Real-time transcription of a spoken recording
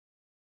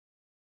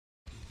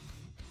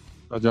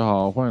大家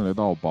好，欢迎来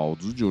到保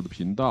值久的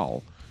频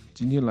道。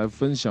今天来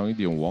分享一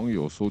点网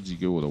友收集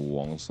给我的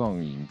网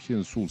上影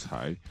片素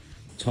材。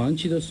长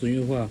期的使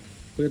用的话，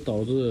会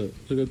导致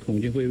这个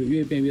孔径会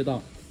越变越大，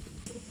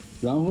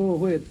然后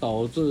会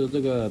导致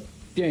这个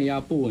电压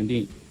不稳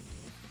定。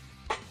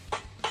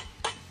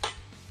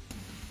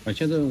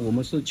现在我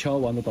们是敲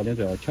完的导电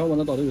嘴啊，敲完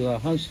的导电嘴的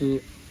焊丝，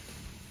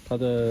它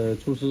的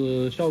出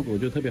丝效果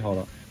就特别好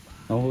了，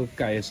然后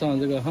改善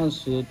这个焊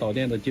丝导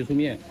电的接触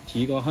面，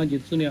提高焊接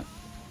质量。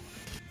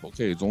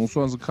OK， 总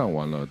算是看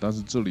完了，但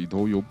是这里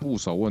头有不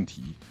少问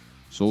题。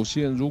首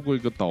先，如果一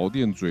个导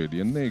电嘴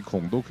连内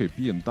孔都可以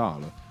变大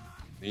了，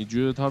你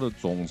觉得它的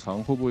总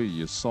长会不会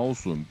也稍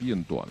损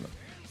变短了？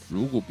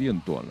如果变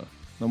短了，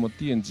那么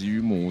电极与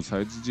母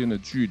材之间的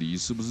距离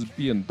是不是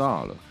变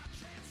大了？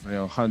那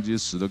样焊接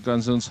时的干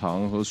生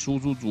长和输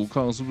出阻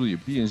抗是不是也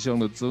变相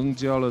的增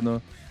加了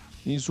呢？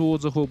你说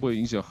这会不会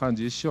影响焊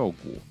接效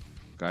果？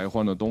该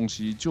换的东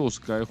西就是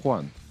该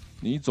换。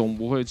你总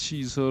不会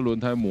汽车轮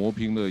胎磨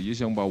平了，也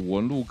想把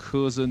纹路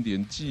刻深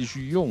点继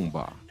续用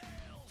吧？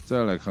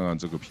再来看看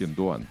这个片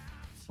段，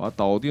把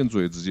导电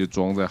嘴直接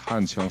装在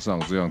焊枪上，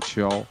这样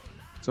敲，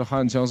这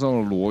焊枪上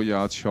的螺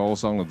牙敲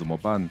伤了怎么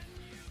办？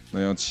那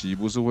样岂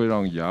不是会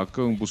让牙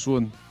更不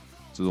顺？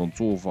这种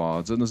做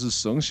法真的是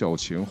省小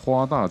钱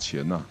花大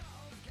钱呐！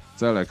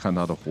再来看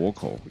它的活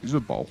口，也就是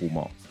保护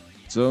帽，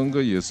整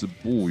个也是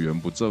不圆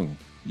不正，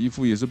衣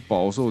服也是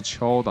饱受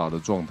敲打的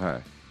状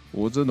态。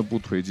我真的不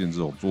推荐这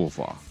种做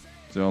法，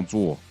这样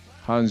做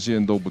焊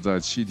线都不在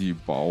气体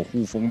保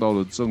护风道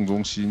的正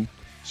中心，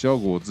效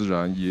果自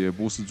然也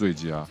不是最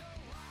佳。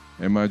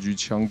Mig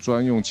枪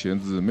专用钳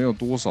子没有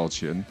多少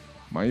钱，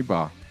买一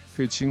把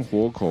可以清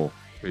火口，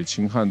可以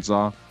清焊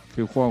渣，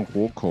可以换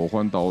火口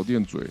换导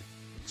电嘴，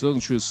正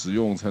确使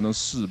用才能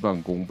事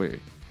半功倍。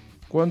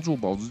关注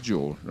保值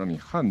久，让你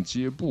焊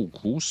接不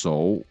苦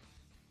手。